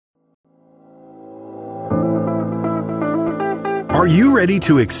Are you ready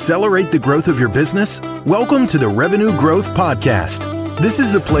to accelerate the growth of your business? Welcome to the Revenue Growth Podcast. This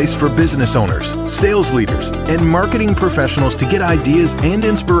is the place for business owners, sales leaders, and marketing professionals to get ideas and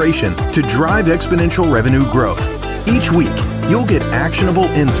inspiration to drive exponential revenue growth. Each week, you'll get actionable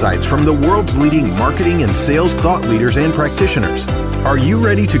insights from the world's leading marketing and sales thought leaders and practitioners. Are you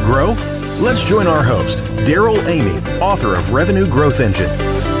ready to grow? Let's join our host, Daryl Amy, author of Revenue Growth Engine.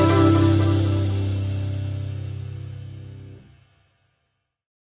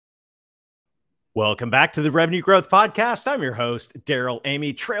 Welcome back to the Revenue Growth Podcast. I'm your host, Daryl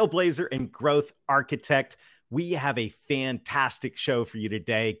Amy, trailblazer and growth architect. We have a fantastic show for you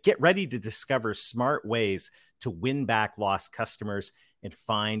today. Get ready to discover smart ways to win back lost customers and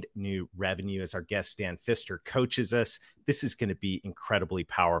find new revenue as our guest, Dan Pfister, coaches us. This is going to be incredibly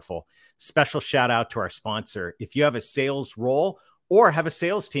powerful. Special shout out to our sponsor. If you have a sales role or have a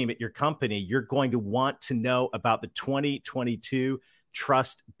sales team at your company, you're going to want to know about the 2022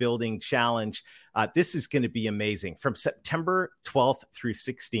 Trust Building Challenge. This is going to be amazing. From September 12th through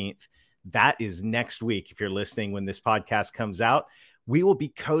 16th, that is next week. If you're listening when this podcast comes out, we will be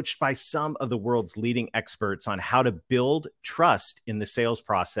coached by some of the world's leading experts on how to build trust in the sales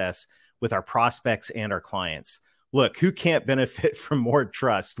process with our prospects and our clients. Look, who can't benefit from more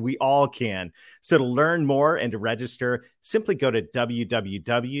trust? We all can. So to learn more and to register, simply go to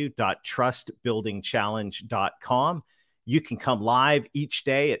www.trustbuildingchallenge.com. You can come live each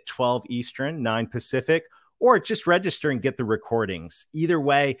day at 12 Eastern, 9 Pacific, or just register and get the recordings. Either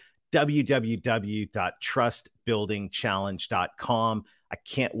way, www.trustbuildingchallenge.com. I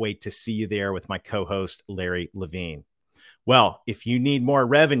can't wait to see you there with my co-host, Larry Levine. Well, if you need more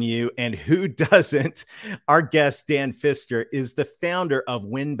revenue, and who doesn't, our guest, Dan Pfister, is the founder of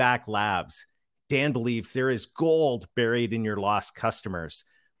Winback Labs. Dan believes there is gold buried in your lost customers.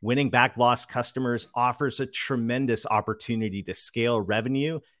 Winning back lost customers offers a tremendous opportunity to scale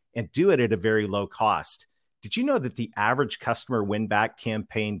revenue and do it at a very low cost. Did you know that the average customer win-back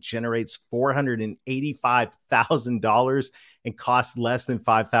campaign generates $485,000 and costs less than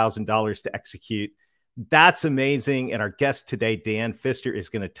 $5,000 to execute? That's amazing. And our guest today, Dan Pfister, is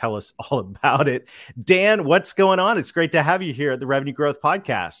going to tell us all about it. Dan, what's going on? It's great to have you here at the Revenue Growth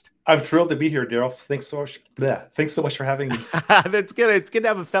Podcast. I'm thrilled to be here, Daryl. Thanks so much. Thanks so much for having me. That's good. It's good to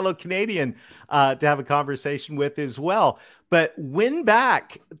have a fellow Canadian to have a conversation with as well. But win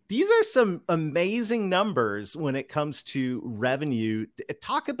back, these are some amazing numbers when it comes to revenue.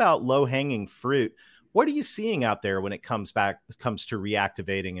 Talk about low-hanging fruit. What are you seeing out there when it comes to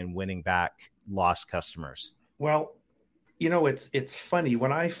reactivating and winning back lost customers? Well, you know, it's funny.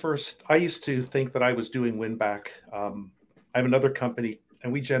 When I used to think that I was doing win back. I have another company,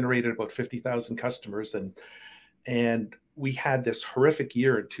 and we generated about 50,000 customers, and we had this horrific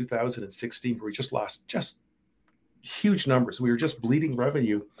year in 2016 where we just lost huge numbers. We were just bleeding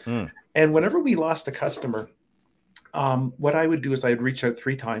revenue. And whenever we lost a customer, what I would do is I'd reach out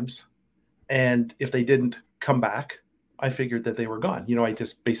 3 times. And if they didn't come back, I figured that they were gone. You know, I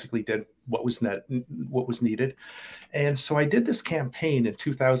just basically did what was needed. And so I did this campaign in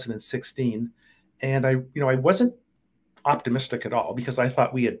 2016, and I wasn't optimistic at all because I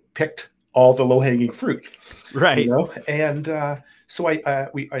thought we had picked all the low-hanging fruit. Right. You know? And so I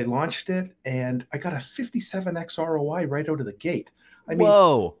launched it, and I got a 57x ROI right out of the gate. I mean,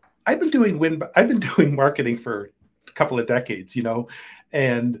 whoa! I've been doing marketing for a couple of decades, you know,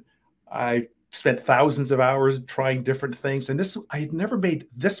 and I spent thousands of hours trying different things. And I had never made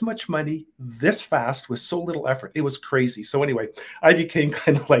this much money this fast with so little effort. It was crazy. So anyway, I became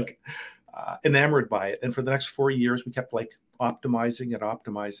kind of like enamored by it. And for the next 4 years, we kept like optimizing it.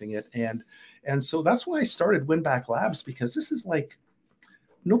 And so that's why I started Winback Labs, because this is like,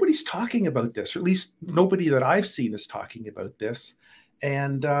 nobody's talking about this, or at least nobody that I've seen is talking about this.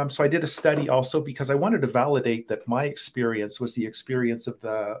 And so I did a study also because I wanted to validate that my experience was the experience of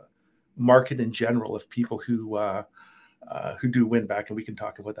the market in general, of people who do win back, and we can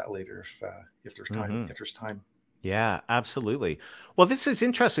talk about that later if there's time. If there's time. Yeah, absolutely. Well, this is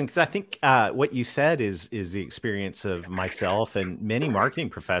interesting because I think what you said is the experience of myself and many marketing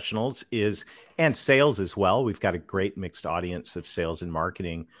professionals and sales as well. We've got a great mixed audience of sales and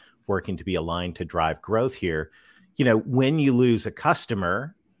marketing working to be aligned to drive growth here. You know, when you lose a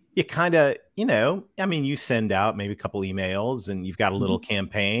customer, you kind of, you send out maybe a couple emails and you've got a little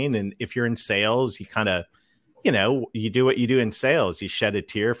campaign. And if you're in sales, you kind of, you do what you do in sales. You shed a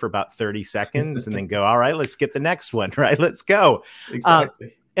tear for about 30 seconds and then go, all right, let's get the next one, right? Let's go.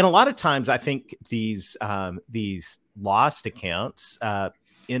 Exactly. And a lot of times I think these lost accounts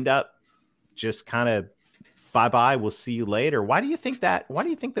end up just kind of bye-bye, we'll see you later. Why do you think that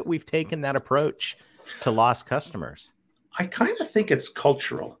we've taken that approach to lost customers? I kind of think it's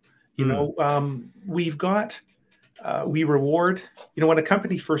cultural. We've got, we reward, when a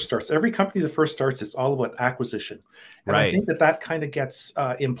company first starts, every company that first starts, it's all about acquisition. And I think that kind of gets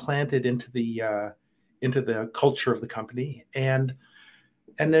implanted into the culture of the company.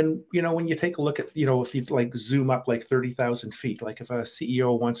 And then, when you take a look at, if you like zoom up like 30,000 feet, like if a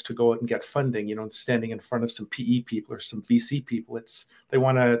CEO wants to go out and get funding, standing in front of some PE people or some VC people, they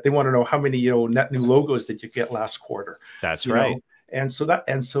want to know how many, net new logos did you get last quarter. That's right. And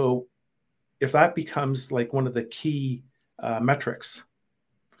so if that becomes like one of the key metrics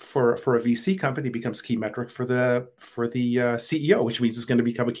for a VC company, becomes key metric for the CEO, which means it's going to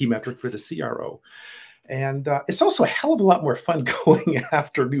become a key metric for the CRO. And it's also a hell of a lot more fun going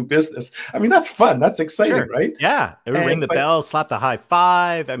after new business. I mean, that's fun. That's exciting, sure. Right? Yeah. Ring the bell, slap the high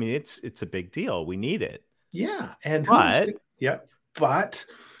five. I mean, it's a big deal. We need it. Yeah. But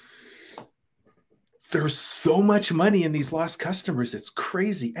there's so much money in these lost customers. It's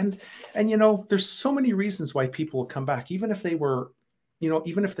crazy. And there's so many reasons why people will come back, even if they were,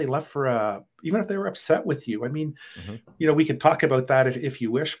 even if they left even if they were upset with you. I mean, we could talk about that if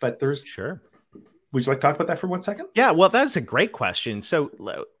you wish, but there's sure. Would you like to talk about that for 1 second? Yeah, well, that's a great question. So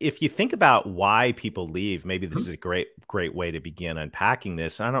if you think about why people leave, maybe this is a great way to begin unpacking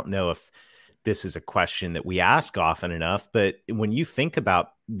this. I don't know if this is a question that we ask often enough, but when you think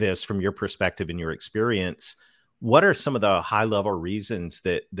about this from your perspective and your experience, what are some of the high-level reasons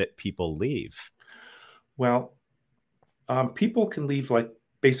that people leave? Well, people can leave like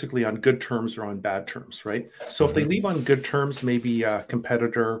basically on good terms or on bad terms, right? So if they leave on good terms, maybe a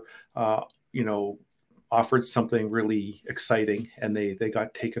competitor offered something really exciting and they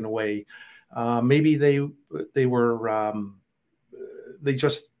got taken away. Maybe they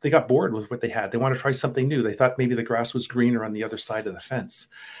got bored with what they had. They want to try something new. They thought maybe the grass was greener on the other side of the fence.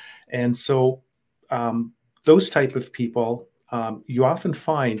 And so those type of people, you often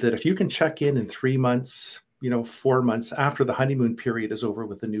find that if you can check in 3 months, 4 months after the honeymoon period is over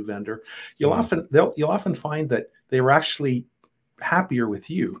with the new vendor, you'll often find that they were actually happier with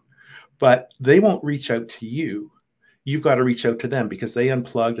you. But they won't reach out to you. You've got to reach out to them because they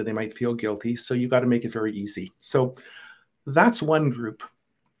unplugged and they might feel guilty. So you've got to make it very easy. So that's one group.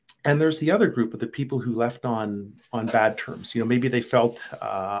 And there's the other group of the people who left on bad terms. Maybe they felt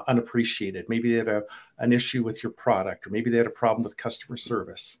unappreciated. Maybe they had an issue with your product, or maybe they had a problem with customer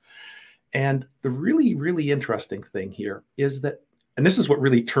service. And the really, really interesting thing here is that, and this is what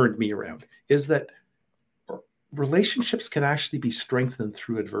really turned me around, is that relationships can actually be strengthened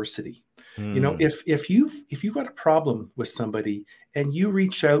through adversity. If you've got a problem with somebody and you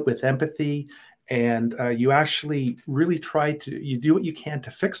reach out with empathy and you actually really you do what you can to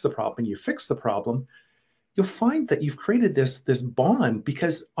fix the problem, and you fix the problem, you'll find that you've created this bond,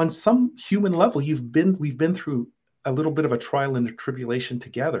 because on some human level, we've been through a little bit of a trial and a tribulation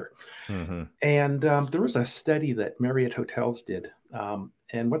together. And there was a study that Marriott Hotels did.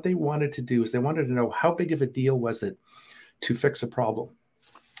 And what they wanted to do is they wanted to know how big of a deal was it to fix a problem.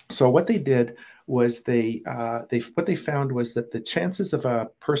 So what they did was what they found was that the chances of a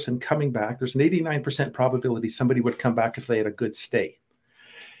person coming back, there's an 89% probability somebody would come back if they had a good stay.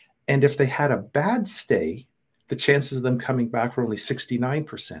 And if they had a bad stay, the chances of them coming back were only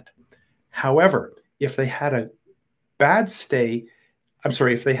 69%. However, if they had a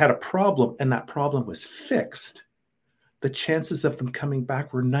if they had a problem and that problem was fixed, the chances of them coming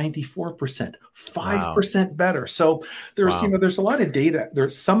back were 94%, 5% better. So there's a lot of data.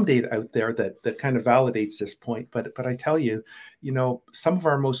 There's some data out there that kind of validates this point. But I tell you, some of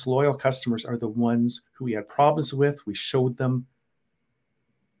our most loyal customers are the ones who we had problems with. We showed them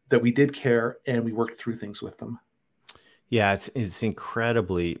that we did care and we worked through things with them. Yeah, it's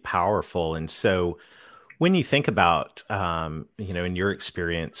incredibly powerful. And so when you think about, in your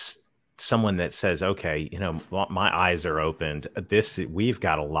experience, someone that says, okay, my eyes are opened. We've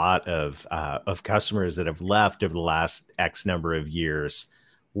got a lot of customers that have left over the last X number of years.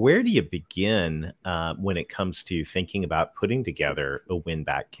 Where do you begin when it comes to thinking about putting together a win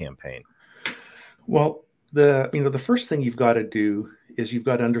back campaign? Well, the first thing you've got to do is you've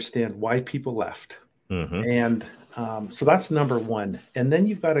got to understand why people left. And so that's number one. And then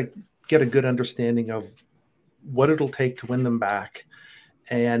you've got to get a good understanding of what it'll take to win them back.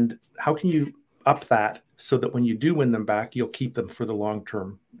 And how can you up that so that when you do win them back, you'll keep them for the long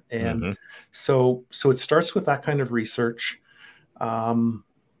term? And so it starts with that kind of research. And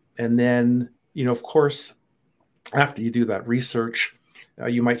then, of course, after you do that research,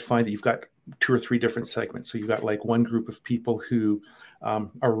 you might find that you've got 2 or 3 different segments. So you've got like one group of people who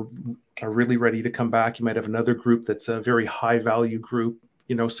are really ready to come back. You might have another group that's a very high value group,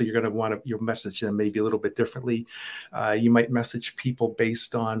 So you're going to want to message them maybe a little bit differently. You might message people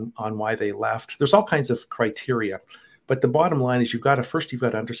based on why they left. There's all kinds of criteria, but the bottom line is you've got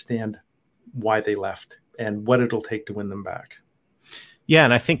to understand why they left and what it'll take to win them back. Yeah,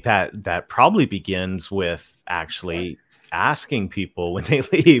 and I think that probably begins with actually asking people when they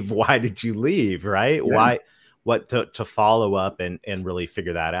leave, why did you leave, right? Yeah. What to follow up and really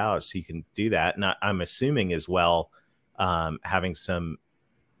figure that out so you can do that. And I'm assuming as well, having some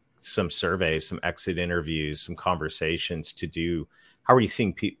surveys, some exit interviews, some conversations to do. How are you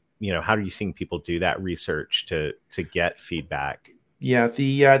seeing people do that research to get feedback? Yeah,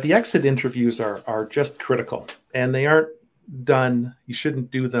 the exit interviews are just critical, and they aren't done. You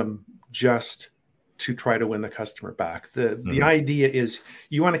shouldn't do them just to try to win the customer back. The idea is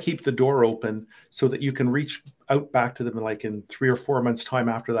you want to keep the door open so that you can reach out back to them like in 3 or 4 months time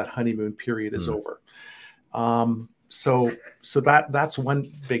after that honeymoon period is over. So that's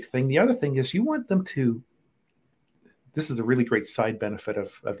one big thing. The other thing is you want them to, this is a really great side benefit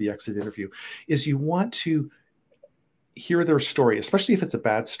of the exit interview, is you want to hear their story, especially if it's a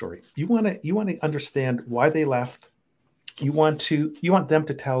bad story. You want to understand why they left. You want them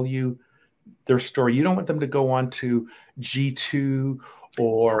to tell you their story. You don't want them to go on to G2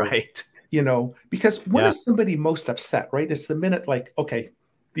 or, right. Because when is somebody most upset, right? It's the minute like, okay,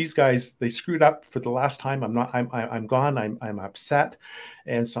 these guys, they screwed up for the last time. I'm gone. I'm upset.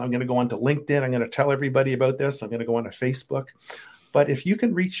 And so I'm going to go on to LinkedIn. I'm going to tell everybody about this. I'm going to go on to Facebook. But if you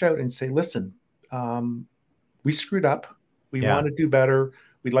can reach out and say, listen, we screwed up. We want to do better.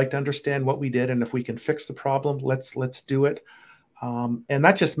 We'd like to understand what we did. And if we can fix the problem, let's do it. And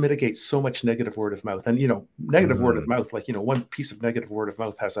that just mitigates so much negative word of mouth. And, negative word of mouth, like, one piece of negative word of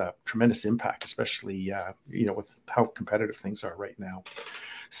mouth has a tremendous impact, especially, with how competitive things are right now.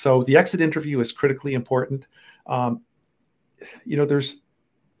 So the exit interview is critically important. There's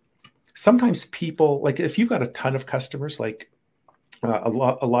sometimes people, like if you've got a ton of customers, like a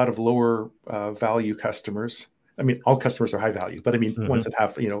lot of lower value customers. I mean, all customers are high value, but I mean, ones that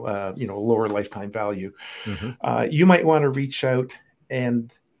have, lower lifetime value, you might want to reach out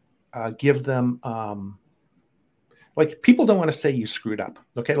and give them, like people don't want to say you screwed up.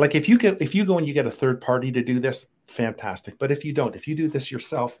 Okay. Like if you go and you get a third party to do this, fantastic. But if you do this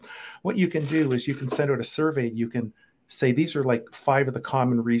yourself, what you can do is you can send out a survey and you can say, these are like 5 of the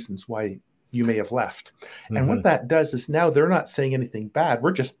common reasons why you may have left. And what that does is now they're not saying anything bad.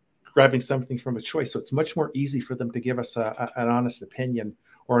 We're just grabbing something from a choice. So it's much more easy for them to give us an honest opinion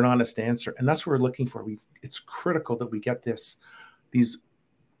or an honest answer. And that's what we're looking for. It's critical that we get these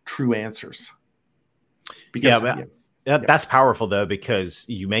true answers. Because, that's powerful though, because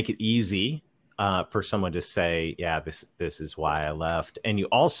you make it easy for someone to say, this is why I left. And you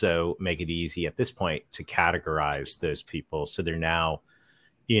also make it easy at this point to categorize those people. So they're now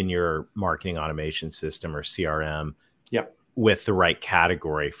in your marketing automation system or CRM. With the right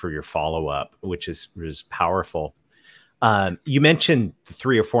category for your follow-up, which is powerful. You mentioned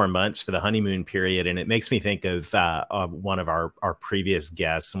 3 or 4 months for the honeymoon period, and it makes me think of one of our previous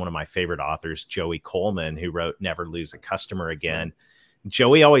guests, one of my favorite authors, Joey Coleman, who wrote Never Lose a Customer Again.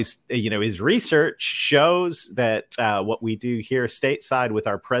 Joey always, his research shows that what we do here stateside with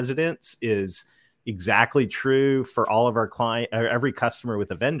our presidents is exactly true for all of our client, or every customer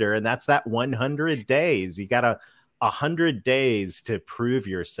with a vendor, and that's that 100 days. You got to 100 days to prove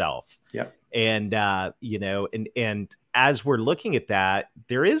yourself. And, and as we're looking at that,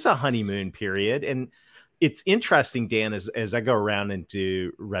 there is a honeymoon period. And it's interesting, Dan, as I go around and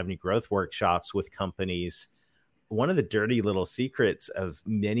do revenue growth workshops with companies, one of the dirty little secrets of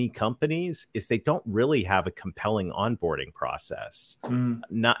many companies is they don't really have a compelling onboarding process.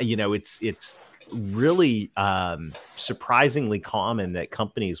 It's really surprisingly common that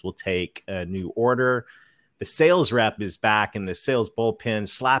companies will take a new order. The sales rep is back in the sales bullpen,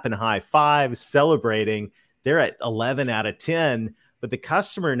 slapping high fives, celebrating. They're at 11 out of 10. But the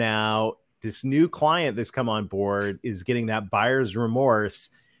customer now, this new client that's come on board, is getting that buyer's remorse.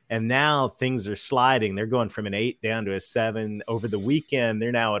 And now things are sliding. They're going from an 8 down to a 7. Over the weekend,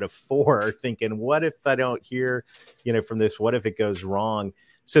 they're now at a 4, thinking, what if I don't hear, from this? What if it goes wrong?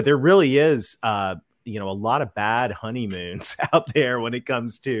 So there really is, a lot of bad honeymoons out there when it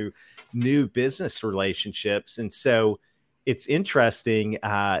comes to new business relationships. And so it's interesting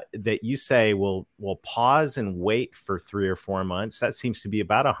that you say, we'll pause and wait for 3 or 4 months. That seems to be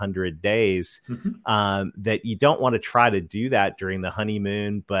about 100 days, that you don't want to try to do that during the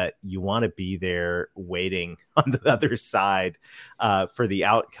honeymoon, but you want to be there waiting on the other side for the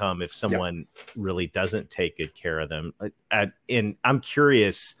outcome if someone really doesn't take good care of them. And I'm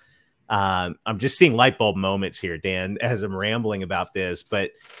curious, I'm just seeing light bulb moments here, Dan, as I'm rambling about this,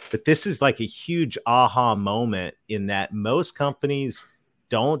 but this is like a huge aha moment in that most companies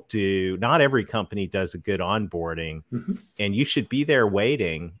not every company does a good onboarding, and you should be there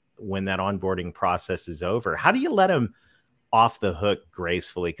waiting when that onboarding process is over. How do you let them off the hook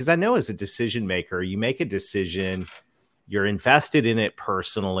gracefully? Because I know as a decision maker, you make a decision, you're invested in it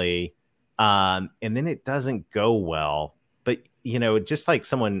personally, and then it doesn't go well. But, just like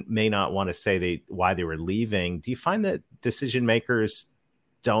someone may not want to say why they were leaving, do you find that decision makers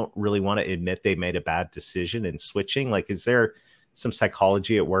don't really want to admit they made a bad decision in switching? Like, is there some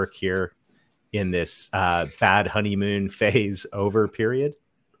psychology at work here in this bad honeymoon phase over period?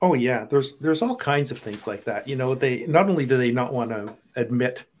 Oh yeah, there's all kinds of things like that. They not only do they not want to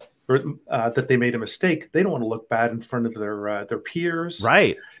admit that they made a mistake, they don't want to look bad in front of their peers.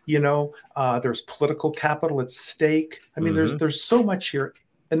 Right. There's political capital at stake. I mean, there's so much here,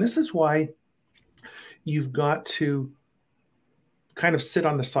 and this is why you've got to kind of sit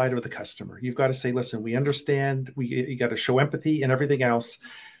on the side of the customer. You've got to say, listen, we understand. You got to show empathy and everything else,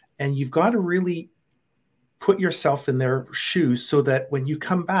 and you've got to really put yourself in their shoes so that when you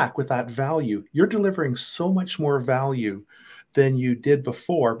come back with that value, you're delivering so much more value than you did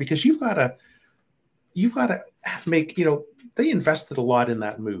before, because you've got to make, they invested a lot in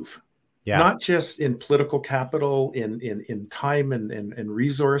that move, not just in political capital, in time and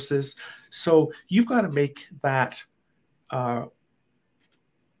resources. So you've got to make that,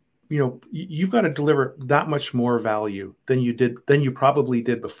 you've got to deliver that much more value than you probably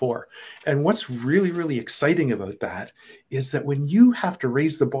did before. And what's really, really exciting about that is that when you have to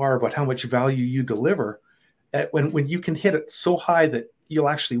raise the bar about how much value you deliver, when you can hit it so high that you'll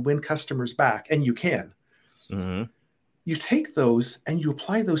actually win customers back, and you can, you take those and you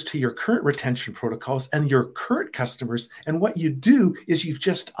apply those to your current retention protocols and your current customers. And what you do is you've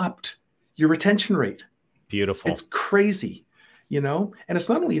just upped your retention rate. Beautiful. It's crazy, and it's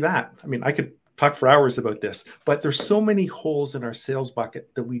not only that. I mean, I could talk for hours about this, but there's so many holes in our sales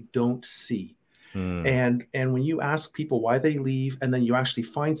bucket that we don't see. And when you ask people why they leave, and then you actually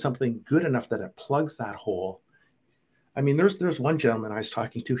find something good enough that it plugs that hole. I mean, there's one gentleman I was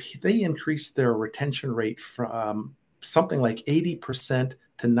talking to. They increased their retention rate from something like 80%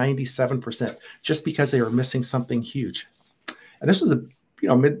 to 97% just because they were missing something huge. And this was a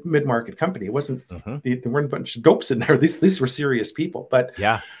mid-market company. It wasn't there weren't a bunch of dopes in there. These were serious people. But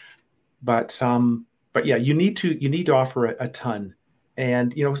yeah, you need to offer a ton,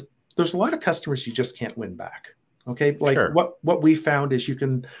 and there's a lot of customers you just can't win back. Okay. Like what we found is you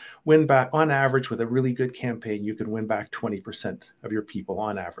can win back on average with a really good campaign. You can win back 20% of your people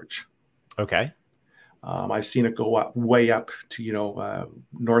on average. Okay. I've seen it go up way up to,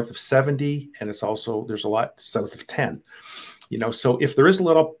 north of 70, and there's a lot south of 10, so if there is a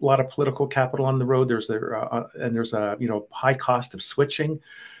lot of political capital on the road, there's a high cost of switching.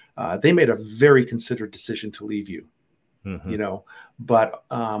 They made a very considered decision to leave you, but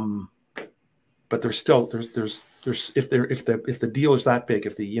there's still if the deal is that big,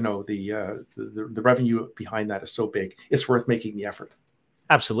 if the revenue behind that is so big, it's worth making the effort.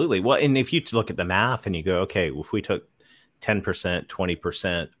 Absolutely. Well, and if you look at the math and you go, okay, if we took 10%,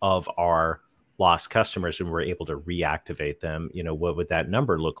 20% of our lost customers and we're able to reactivate them, what would that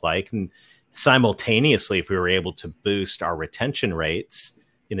number look like? And simultaneously, if we were able to boost our retention rates,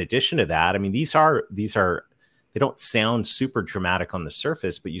 in addition to that, I mean, these are they don't sound super dramatic on the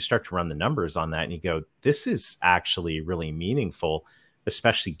surface, but you start to run the numbers on that and you go, this is actually really meaningful,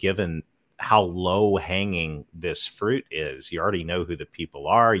 especially given how low hanging this fruit is. You already know who the people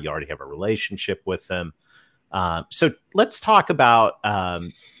are. You already have a relationship with them. So let's talk about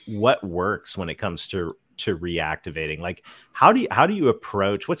what works when it comes to reactivating. Like, how do you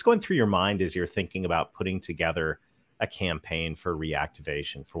approach what's going through your mind as you're thinking about putting together a campaign for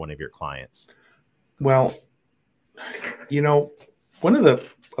reactivation for one of your clients? Well, one of the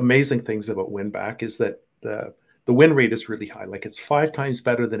amazing things about WinBack is that the win rate is really high. Like, it's 5 times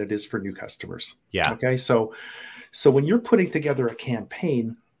better than it is for new customers. Yeah. Okay. So when you're putting together a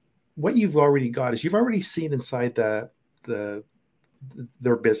campaign, what you've already got is you've already seen inside their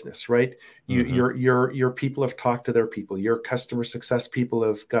business, right? Your people have talked to their people. Your customer success people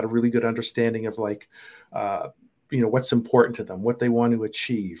have got a really good understanding of what's important to them, what they want to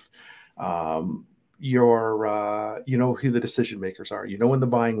achieve. You know who the decision makers are, when the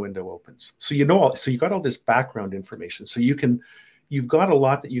buying window opens. So you got all this background information. So you've got a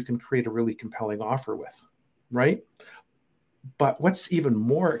lot that you can create a really compelling offer with, right? But what's even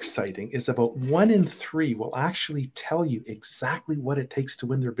more exciting is about 1 in 3 will actually tell you exactly what it takes to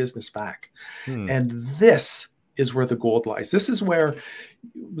win their business back. And this is where the gold lies. This is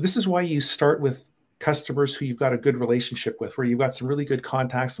why you start with customers who you've got a good relationship with, where you've got some really good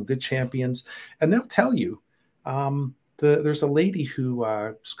contacts, some good champions, and they'll tell you. There's a lady who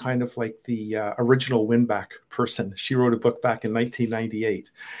was kind of like the original win-back person. She wrote a book back in 1998,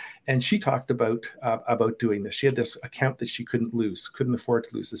 and she talked about doing this. She had this account that she couldn't afford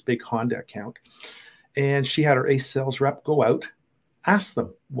to lose, this big Honda account. And she had her ace sales rep go out, ask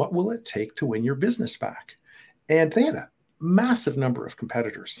them, what will it take to win your business back? And they had a massive number of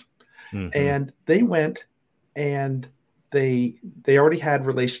competitors. Mm-hmm. And they went and they already had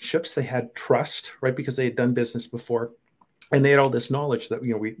relationships. They had trust, right? Because they had done business before. And they had all this knowledge that,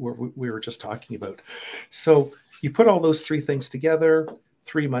 we were just talking about. So you put all those three things together.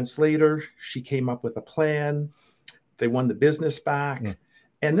 3 months later, she came up with a plan. They won the business back. Mm.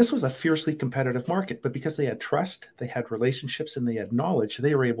 And this was a fiercely competitive market, but because they had trust, they had relationships, and they had knowledge,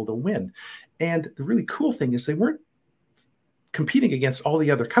 they were able to win. And the really cool thing is they weren't competing against all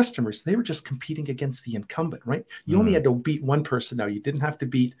the other customers. They were just competing against the incumbent, right? You only had to beat one person now. You didn't have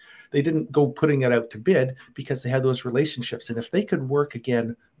to they didn't go putting it out to bid because they had those relationships. And if they could work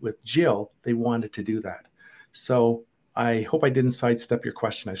again with Jill, they wanted to do that. So I hope I didn't sidestep your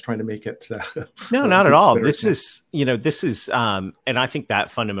question. I was trying to make it. No, not at all. This is, and I think that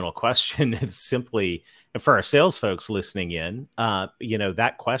fundamental question is simply, for our sales folks listening in,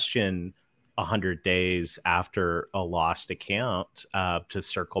 that question 100 days after a lost account, to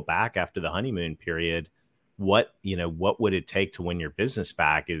circle back after the honeymoon period, what would it take to win your business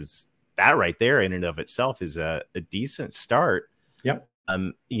back? Is that right there in and of itself is a decent start. Yep.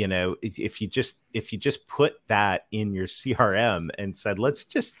 If you just put that in your CRM and said, let's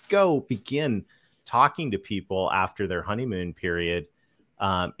just go begin talking to people after their honeymoon period,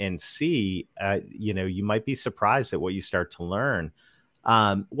 and see, you might be surprised at what you start to learn.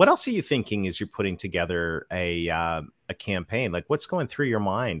 What else are you thinking as you're putting together a campaign? Like, what's going through your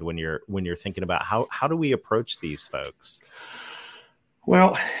mind when you're thinking about how do we approach these folks?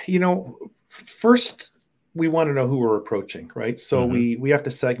 Well, first, we want to know who we're approaching, right? So we have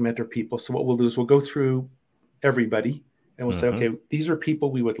to segment our people. So what we'll do is we'll go through everybody and we'll say, okay, these are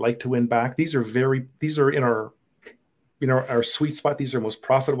people we would like to win back. These are in our sweet spot. These are most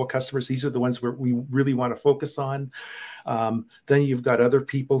profitable customers. These are the ones where we really want to focus on. Then you've got other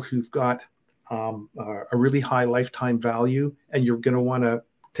people who've got a really high lifetime value, and you're going to want to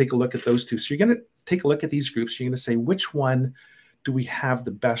take a look at those two. So you're going to take a look at these groups. You're going to say, which one do we have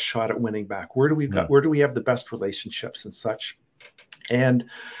the best shot at winning back? Where do we have the best relationships and such? And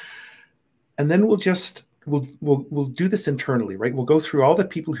then we'll do this internally, right? We'll go through all the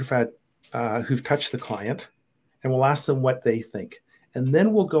people who've touched the client, and we'll ask them what they think. And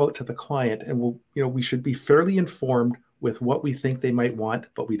then we'll go out to the client, and we should be fairly informed with what we think they might want,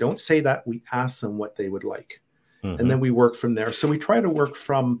 but we don't say that. We ask them what they would like. And then we work from there. So we try to work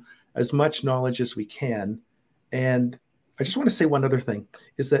from as much knowledge as we can. And I just want to say one other thing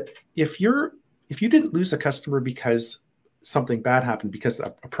is that if you didn't lose a customer because something bad happened, because a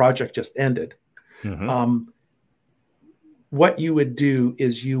project just ended, what you would do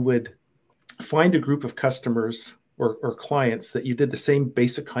is you would find a group of customers or clients that you did the same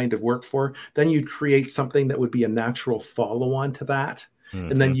basic kind of work for. Then you'd create something that would be a natural follow-on to that.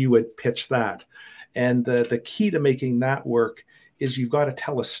 And then you would pitch that. And the key to making that work is you've got to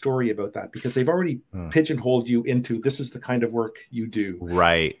tell a story about that, because they've already pigeonholed you into, this is the kind of work you do.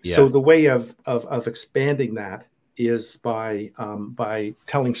 Right. Yes. So the way of expanding that is by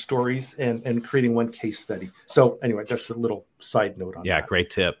telling stories and creating one case study. So anyway, that's a little side note on that. Yeah, great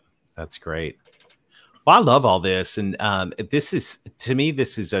tip. That's great. Well, I love all this. And this is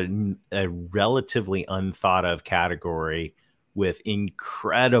a relatively unthought of category with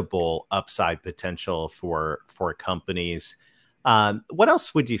incredible upside potential for companies. What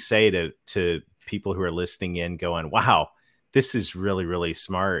else would you say to people who are listening in going, wow, this is really, really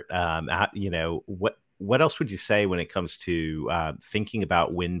smart? What else would you say when it comes to thinking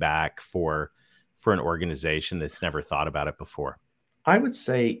about win back for an organization that's never thought about it before? I would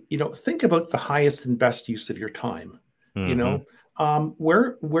say, think about the highest and best use of your time. Where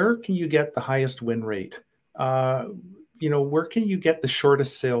can you get the highest win rate? Where can you get the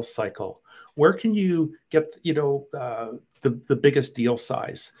shortest sales cycle? Where can you get, the biggest deal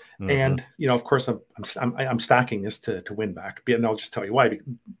size? And, of course, I'm stacking this to win back, and I'll just tell you why.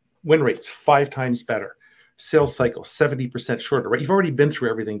 Win rates 5 times better. Sales cycle 70% shorter, right? You've already been through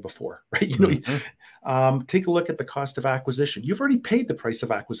everything before, right? Take a look at the cost of acquisition. You've already paid the price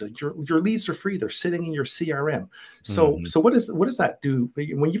of acquisition. Your leads are free. They're sitting in your CRM. So what does that do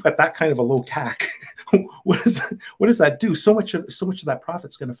when you've got that kind of a low CAC what does that do? So much of that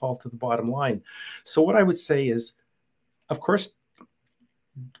profit's going to fall to the bottom line. So what I would say is, of course,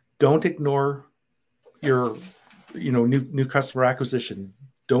 don't ignore your new customer acquisition.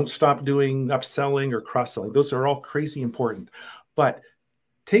 Don't stop doing upselling or cross-selling. Those are all crazy important. But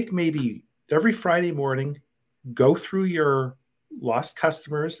take maybe every Friday morning, go through your lost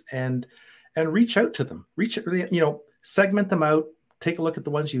customers and reach out to them. Segment them out. Take a look at the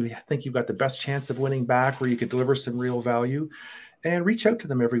ones you think you've got the best chance of winning back, where you could deliver some real value, and reach out to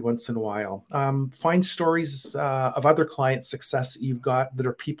them every once in a while. Find stories of other client success you've got that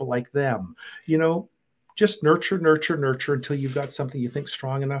are people like them. Just nurture until you've got something you think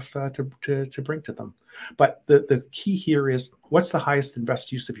strong enough to bring to them. But the key here is, what's the highest and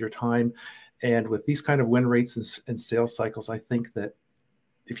best use of your time? And with these kind of win rates and sales cycles, I think that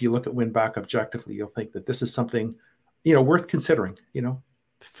if you look at Winback objectively, you'll think that this is something worth considering.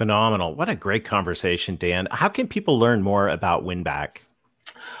 Phenomenal. What a great conversation, Dan. How can people learn more about Winback?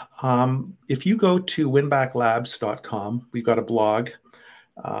 If you go to winbacklabs.com, we've got a blog.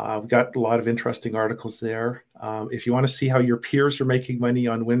 We've got a lot of interesting articles there. If you want to see how your peers are making money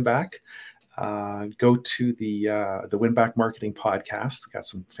on Winback, go to the Winback Marketing Podcast. We've got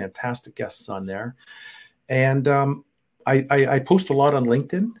some fantastic guests on there. And I post a lot on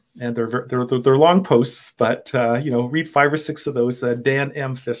LinkedIn, and they're long posts, but read 5 or 6 of those. Dan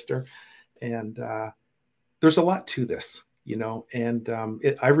M. Pfister, and there's a lot to this, and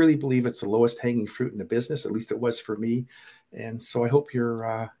I really believe it's the lowest hanging fruit in the business. At least it was for me, and so I hope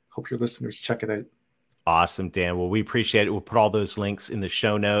your listeners check it out. Awesome, Dan. Well, we appreciate it. We'll put all those links in the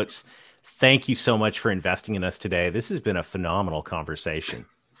show notes. Thank you so much for investing in us today. This has been a phenomenal conversation.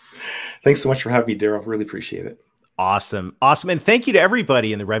 Thanks so much for having me, Daryl. Really appreciate it. Awesome. And thank you to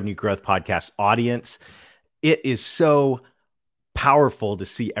everybody in the Revenue Growth Podcast audience. It is so powerful to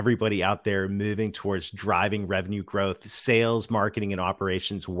see everybody out there moving towards driving revenue growth, sales, marketing, and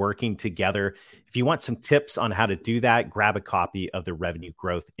operations working together. If you want some tips on how to do that, grab a copy of the Revenue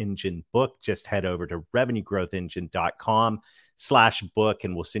Growth Engine book. Just head over to revenuegrowthengine.com/book,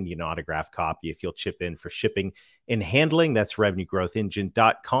 and we'll send you an autographed copy if you'll chip in for shipping and handling. That's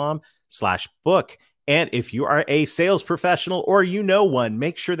revenuegrowthengine.com/book. And if you are a sales professional or one,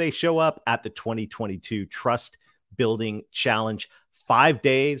 make sure they show up at the 2022 Trust Building Challenge. 5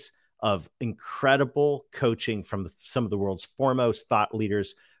 days of incredible coaching from some of the world's foremost thought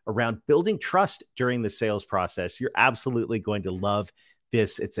leaders around building trust during the sales process. You're absolutely going to love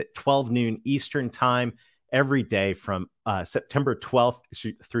this. It's at 12 noon Eastern time every day from September 12th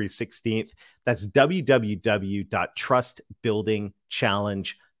through 16th. That's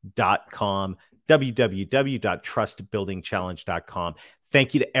www.trustbuildingchallenge.com. www.trustbuildingchallenge.com.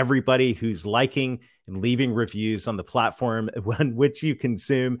 Thank you to everybody who's liking and leaving reviews on the platform on which you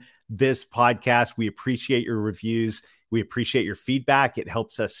consume this podcast. We appreciate your reviews. We appreciate your feedback. It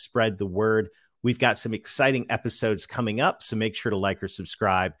helps us spread the word. We've got some exciting episodes coming up, so make sure to like or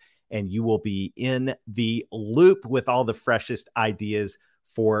subscribe, and you will be in the loop with all the freshest ideas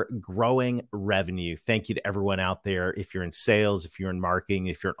for growing revenue. Thank you to everyone out there. If you're in sales, if you're in marketing,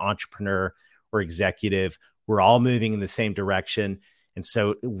 if you're an entrepreneur or executive, we're all moving in the same direction. And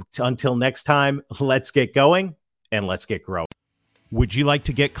so until next time, let's get going and let's get growing. Would you like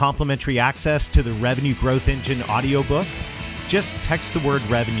to get complimentary access to the Revenue Growth Engine audiobook? Just text the word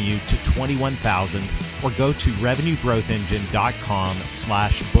revenue to 21,000 or go to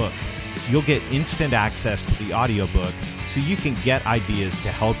revenuegrowthengine.com/book. You'll get instant access to the audiobook so you can get ideas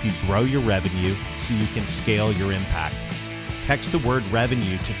to help you grow your revenue so you can scale your impact. Text the word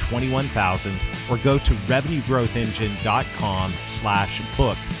revenue to 21,000 or go to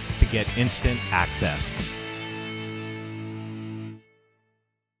revenuegrowthengine.com/book to get instant access.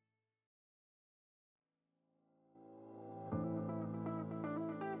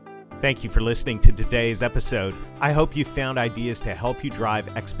 Thank you for listening to today's episode. I hope you found ideas to help you drive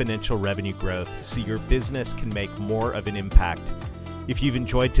exponential revenue growth so your business can make more of an impact. If you've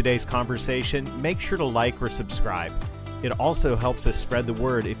enjoyed today's conversation, make sure to like or subscribe. It also helps us spread the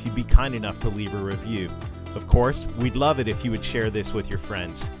word if you'd be kind enough to leave a review. Of course, we'd love it if you would share this with your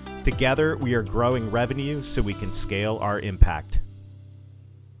friends. Together, we are growing revenue so we can scale our impact.